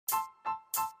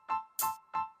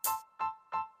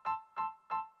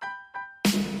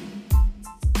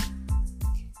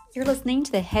You're listening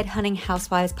to the Headhunting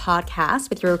Housewives podcast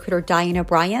with your recruiter, Diane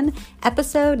O'Brien,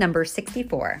 episode number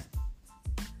 64.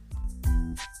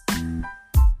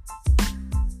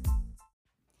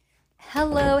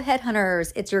 Hello,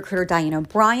 Headhunters. It's your recruiter, Diane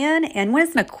O'Brien, and when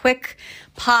it's a quick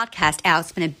podcast out,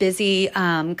 it's been a busy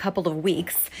couple of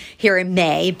weeks here in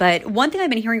May, but one thing I've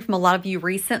been hearing from a lot of you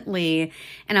recently,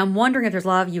 and I'm wondering if there's a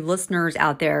lot of you listeners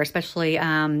out there, especially you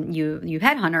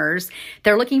Headhunters,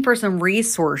 that are looking for some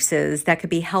resources that could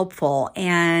be helpful.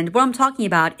 And what I'm talking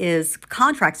about is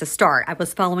contracts to start. I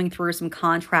was following through some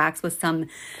contracts with some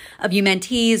of you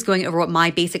mentees, going over what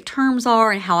my basic terms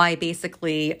are and how I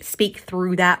basically speak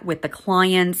through that with the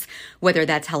clients, whether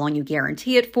that's how long you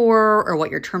guarantee it for or what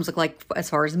your terms look like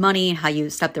as far as money, how you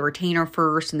step the retainer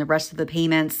first and the rest of the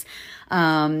payments.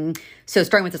 So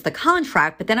starting with just the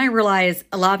contract, but then I realized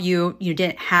a lot of you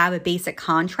didn't have a basic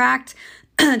contract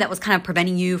that was kind of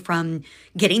preventing you from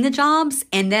getting the jobs.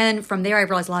 And then from there, I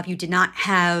realized a lot of you did not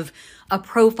have a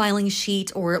profiling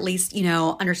sheet, or at least,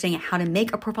 understanding how to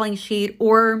make a profiling sheet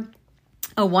or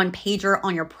a one-pager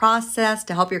on your process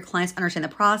to help your clients understand the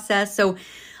process. So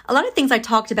a lot of things I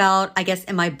talked about, I guess,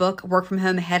 in my book, Work From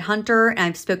Home Headhunter, and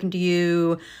I've spoken to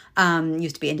you,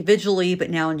 used to be individually, but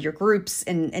now in your groups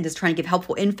and just trying to give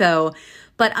helpful info.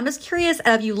 But I'm just curious,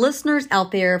 of you listeners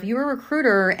out there, if you're a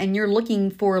recruiter and you're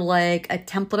looking for like a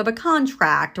template of a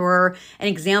contract or an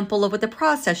example of what the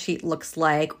process sheet looks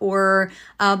like, or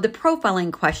the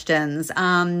profiling questions.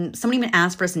 Somebody even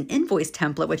asked for us an invoice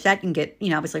template, which that can get,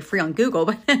 obviously free on Google.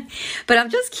 But I'm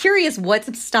just curious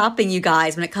what's stopping you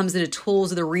guys when it comes to the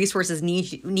tools or the resources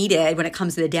needed when it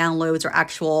comes to the downloads or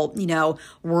actual,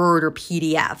 Word or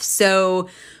PDF. So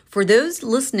for those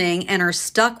listening and are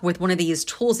stuck with one of these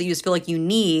tools that you just feel like you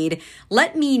need,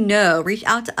 let me know. Reach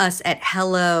out to us at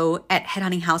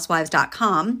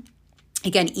hello@headhuntinghousewives.com.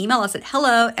 Again, email us at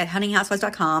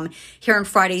hello@headhuntinghousewives.com. Here on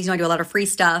Fridays, I do a lot of free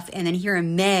stuff. And then here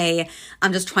in May,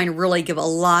 I'm just trying to really give a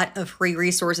lot of free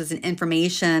resources and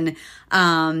information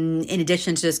in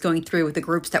addition to just going through with the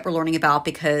groups that we're learning about,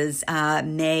 because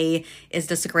May is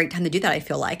just a great time to do that, I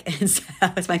feel like. And so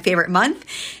it's my favorite month.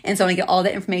 And so I want to get all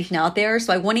that information out there.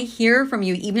 So I want to hear from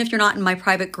you, even if you're not in my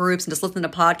private groups and just listen to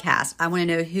podcasts. I want to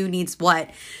know who needs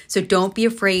what. So don't be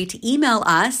afraid to email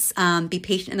us. Be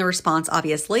patient in the response,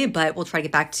 obviously, but we'll try to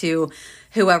get back to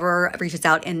whoever reaches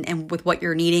out and with what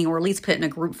you're needing, or at least put it in a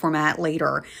group format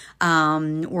later,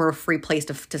 or a free place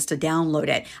to download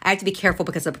it. I have to be careful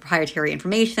because of proprietary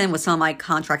information with some of my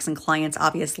contracts and clients,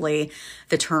 obviously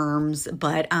the terms,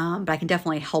 but I can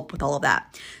definitely help with all of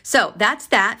that. So that's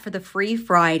that for the free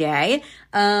Friday.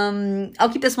 I'll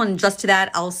keep this one just to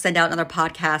that. I'll send out another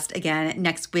podcast again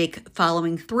next week,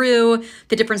 following through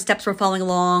the different steps we're following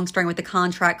along, starting with the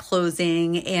contract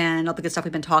closing and all the good stuff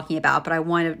we've been talking about. But I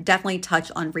want to definitely touch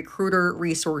on recruiter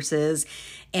resources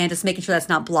and just making sure that's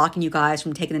not blocking you guys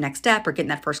from taking the next step or getting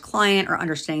that first client or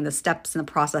understanding the steps in the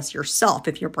process yourself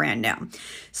if you're brand new.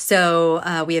 So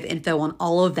we have info on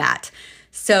all of that.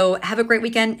 So have a great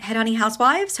weekend, Headhunting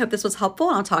Housewives. Hope this was helpful,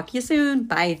 and I'll talk to you soon.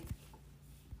 Bye.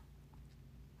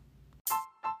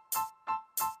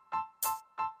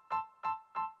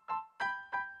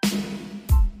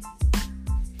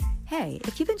 Hey,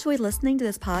 if you've enjoyed listening to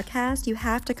this podcast, you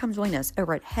have to come join us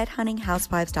over at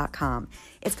headhuntinghousewives.com.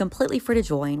 It's completely free to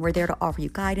join. We're there to offer you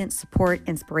guidance, support,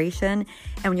 inspiration.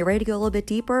 And when you're ready to go a little bit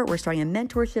deeper, we're starting a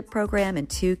mentorship program in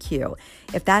 2Q.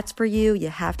 If that's for you, you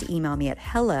have to email me at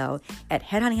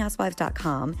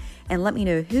hello@headhuntinghousewives.com and let me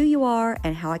know who you are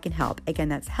and how I can help. Again,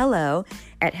 that's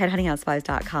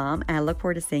hello@headhuntinghousewives.com, and I look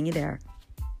forward to seeing you there.